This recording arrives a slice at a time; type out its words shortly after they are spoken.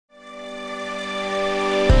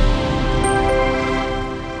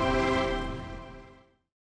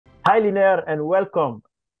Hi, Linaire, and welcome.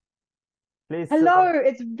 Please, Hello,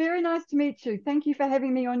 it's very nice to meet you. Thank you for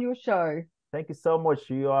having me on your show. thank you so much.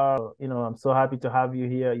 I'm so happy to have you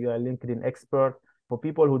here. You are a LinkedIn expert. For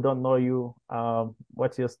people who don't know you,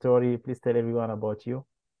 what's your story? Please tell everyone about you.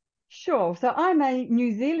 Sure. So I'm a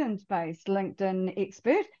New Zealand-based LinkedIn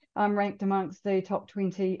expert. I'm ranked amongst the top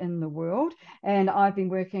 20 in the world, and I've been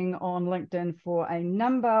working on LinkedIn for a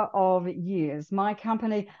number of years. My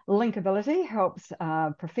company, Linkability, helps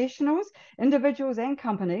professionals, individuals, and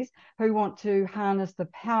companies who want to harness the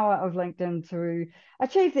power of LinkedIn to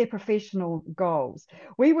achieve their professional goals.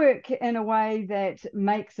 We work in a way that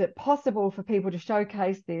makes it possible for people to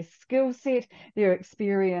showcase their skill set, their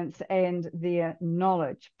experience, and their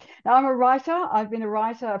knowledge. Now, I'm a writer. I've been a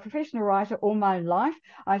writer, a professional writer all my life.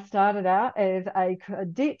 I started out as a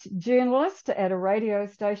cadet journalist at a radio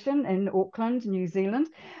station in Auckland, New Zealand,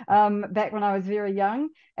 back when I was very young.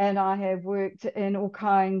 And I have worked in all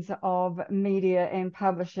kinds of media and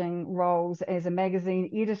publishing roles as a magazine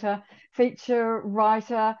editor, feature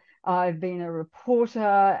writer. I've been a reporter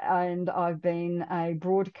and I've been a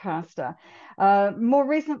broadcaster. More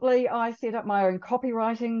recently, I set up my own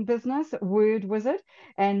copywriting business, Word Wizard,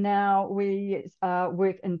 and now we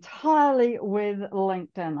work entirely with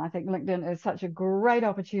LinkedIn. I think LinkedIn is such a great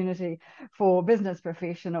opportunity for business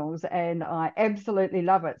professionals, and I absolutely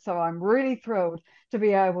love it. So I'm really thrilled to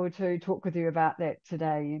be able to talk with you about that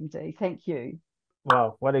today, MD. Thank you.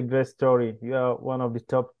 Wow, what a great story. You are one of the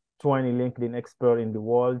top 20 LinkedIn experts in the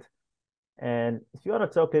world. And if you want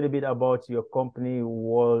to talk a little bit about your company,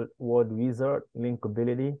 World Wizard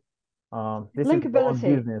Linkability, this is your own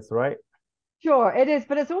Linkability. business, right? Sure, it is,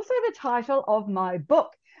 but it's also the title of my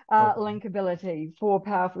book, Okay. Linkability: Four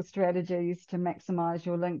Powerful Strategies to Maximize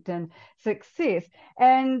Your LinkedIn Success.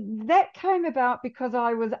 And that came about because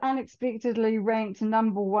I was unexpectedly ranked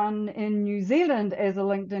 #1 in New Zealand as a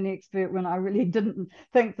LinkedIn expert when I really didn't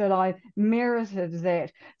think that I merited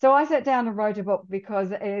that. So I sat down and wrote a book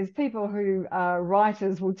because, as people who are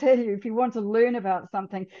writers will tell you, if you want to learn about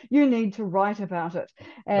something, you need to write about it.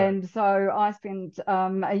 Right. And so I spent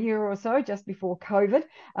a year or so just before COVID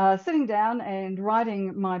sitting down and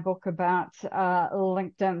writing my book about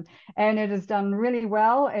LinkedIn. And it has done really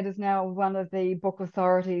well. It is now one of the Book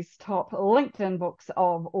Authority's top LinkedIn books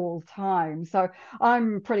of all time. So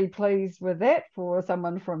I'm pretty pleased with that for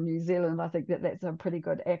someone from New Zealand. I think that that's a pretty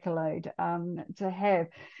good accolade to have.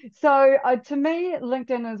 So to me,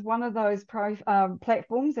 LinkedIn is one of those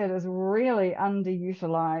platforms that is really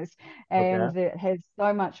underutilized Okay. and it has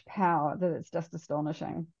so much power that it's just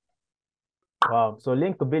astonishing. Wow. So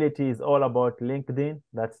linkability is all about LinkedIn.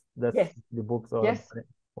 That's Yes, the book's all yes, about it.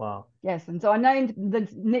 Wow. yes. And so I named the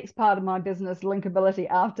next part of my business Linkability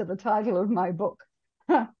after the title of my book.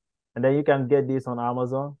 And then you can get this on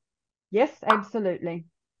Amazon. Yes, absolutely.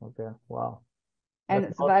 Okay. Wow. And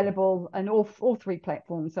That's it's awesome. available in all three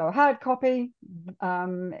platforms. So hard copy,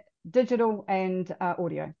 um, digital, and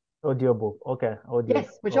audio. Audiobook. Okay. Audio. Yes,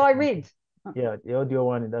 That's which I awesome. read. Yeah, the audio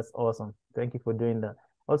one, that's awesome. Thank you for doing that.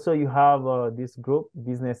 Also, you have this group,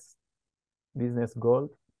 Business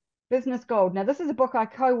Gold. Business Gold. Now, this is a book I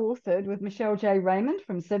co-authored with Michelle J. Raymond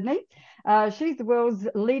from Sydney. She's the world's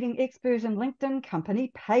leading expert in LinkedIn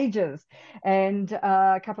company pages. And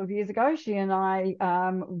a couple of years ago, she and I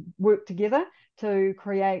worked together to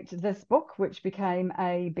create this book, which became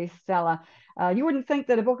a bestseller. You wouldn't think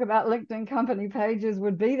that a book about LinkedIn company pages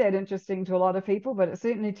would be that interesting to a lot of people, but it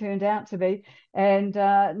certainly turned out to be. And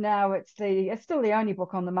now it's still the only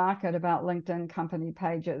book on the market about LinkedIn company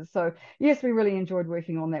pages. So yes, we really enjoyed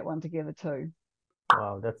working on that one together too.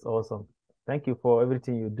 Wow, that's awesome. Thank you for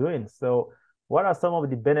everything you're doing. So, what are some of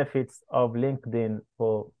the benefits of LinkedIn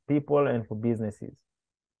for people and for businesses?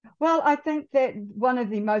 Well, I think that one of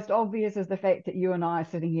the most obvious is the fact that you and I are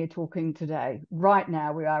sitting here talking today. Right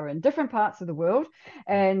now, we are in different parts of the world,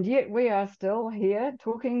 and yet we are still here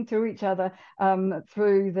talking to each other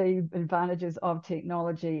through the advantages of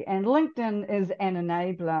technology. And LinkedIn is an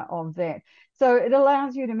enabler of that. So it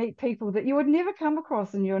allows you to meet people that you would never come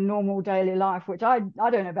across in your normal daily life, which I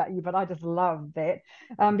don't know about you, but I just love that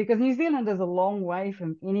because New Zealand is a long way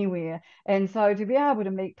from anywhere. And so to be able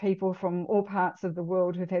to meet people from all parts of the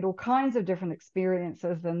world who've had all kinds of different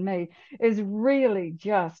experiences than me is really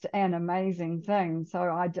just an amazing thing. So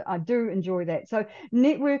I do enjoy that. So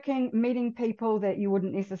networking, meeting people that you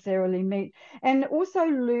wouldn't necessarily meet, and also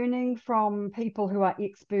learning from people who are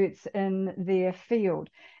experts in their field.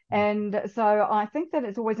 And so I think that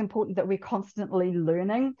it's always important that we're constantly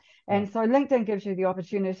learning. Yeah. And so LinkedIn gives you the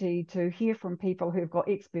opportunity to hear from people who've got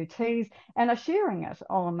expertise and are sharing it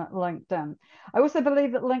on LinkedIn. I also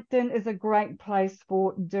believe that LinkedIn is a great place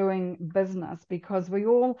for doing business because we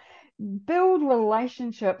all build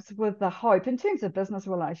relationships with the hope, in terms of business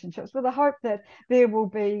relationships, with the hope that there will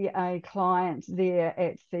be a client there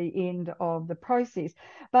at the end of the process.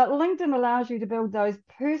 But LinkedIn allows you to build those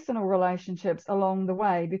personal relationships along the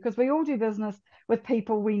way because we all do business with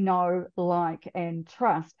people we know, like, and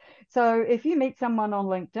trust. So if you meet someone on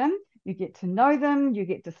LinkedIn, you get to know them, you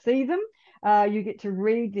get to see them, you get to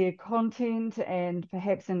read their content and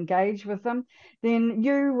perhaps engage with them, then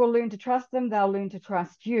you will learn to trust them, they'll learn to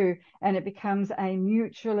trust you, and it becomes a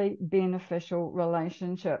mutually beneficial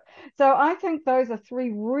relationship. So I think those are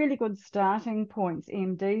three really good starting points,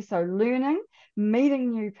 MD. So learning,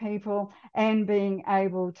 meeting new people, and being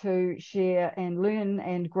able to share and learn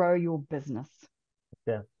and grow your business.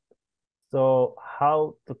 Yeah. So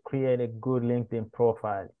how to create a good LinkedIn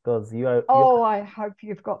profile? Because Oh, I hope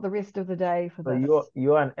you've got the rest of the day for so this.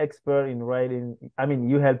 you're an expert in writing. I mean,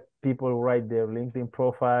 you help people write their LinkedIn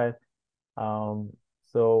profile. Um,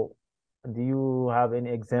 so do you have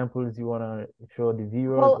any examples you want to show the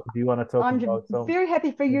viewers? Well, Or do you want to talk I'm about some very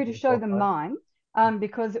happy for you to LinkedIn show them profile? mine,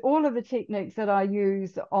 because all of the techniques that I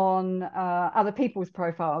use on other people's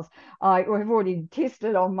profiles, I have already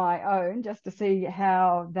tested on my own just to see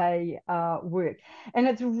how they work. And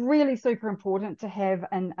it's really super important to have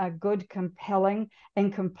a good, compelling,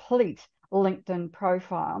 and complete LinkedIn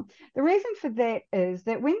profile. The reason for that is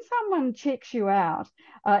that when someone checks you out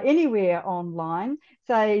anywhere online,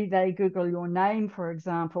 say they Google your name, for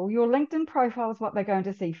example, your LinkedIn profile is what they're going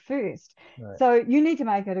to see first. Right. So you need to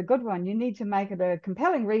make it a good one. You need to make it a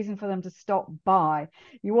compelling reason for them to stop by.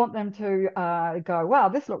 You want them to go, wow,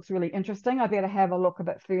 this looks really interesting. I better have a look a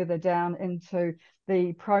bit further down into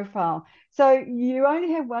the profile. So you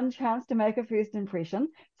only have one chance to make a first impression.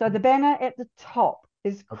 So the banner at the top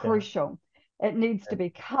is Okay. crucial. It needs to Okay. be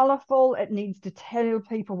colorful. It needs to tell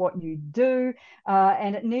people what you do,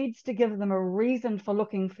 and it needs to give them a reason for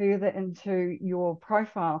looking further into your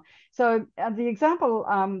profile. So the example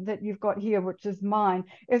that you've got here, which is mine,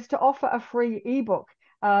 is to offer a free ebook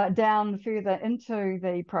down further into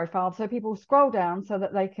the profile. So people scroll down so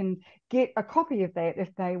that they can get a copy of that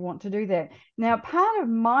if they want to do that. Now, part of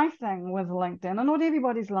my thing with LinkedIn, and not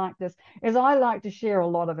everybody's like this, is I like to share a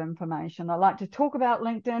lot of information. I like to talk about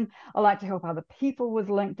LinkedIn. I like to help other people with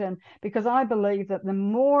LinkedIn because I believe that the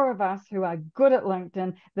more of us who are good at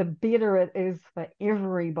LinkedIn, the better it is for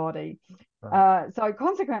everybody. Right. So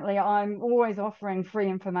consequently, I'm always offering free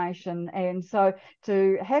information. And so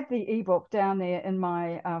to have the ebook down there in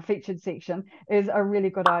my featured section is a really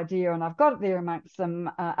good idea. And I've got it there amongst some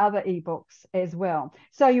other ebooks as well.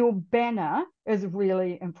 So your banner is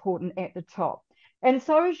really important at the top. And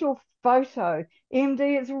so is your photo.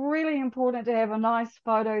 MD, it's really important to have a nice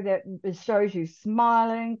photo that shows you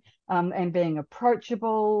smiling and being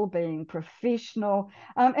approachable, being professional,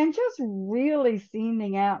 and just really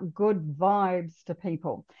sending out good vibes to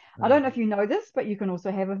people. I don't know if you know this, but you can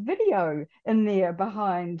also have a video in there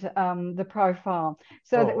behind the profile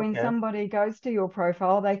so that Oh, when okay. somebody goes to your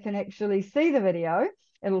profile, they can actually see the video.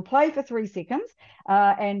 It'll play for 3 seconds.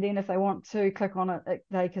 And then if they want to click on it,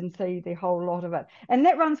 they can see the whole lot of it. And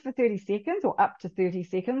that runs for 30 seconds or up to 30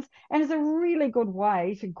 seconds. And is a really good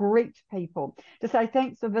way to greet people, to say,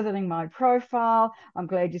 thanks for visiting my profile. I'm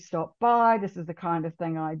glad you stopped by. This is the kind of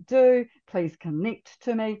thing I do. Please connect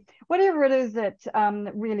to me. Whatever it is that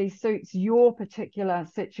really suits your particular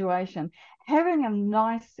situation. Having a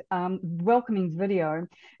nice welcoming video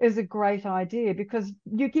is a great idea because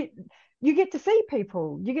you get to see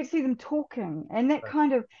people, you get to see them talking, and that Right.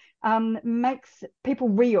 kind of makes people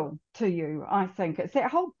real to you. I think it's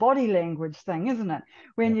that whole body language thing, isn't it?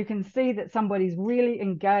 Yeah. When you can see that somebody's really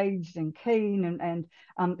engaged and keen and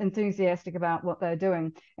enthusiastic about what they're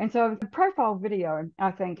doing. And so the profile video,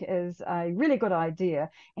 I think, is a really good idea.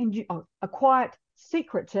 And a quiet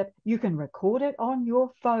secret tip, you can record it on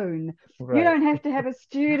your phone. You Right. don't have to have a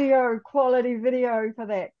studio quality video for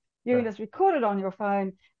that. You can Right. just record it on your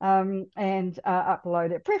phone and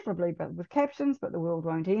upload it, preferably but with captions, but the world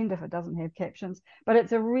won't end if it doesn't have captions. But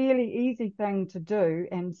it's a really easy thing to do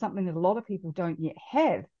and something that a lot of people don't yet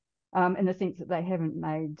have. In the sense that they haven't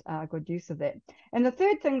made good use of that. And the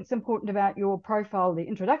third thing that's important about your profile, the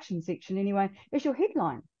introduction section anyway, is your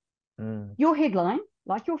headline. Mm. Your headline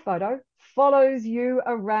like your photo, follows you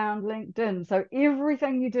around LinkedIn. So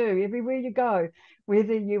everything you do, everywhere you go,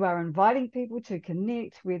 whether you are inviting people to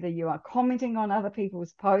connect, whether you are commenting on other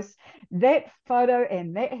people's posts, that photo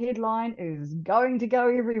and that headline is going to go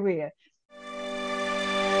everywhere.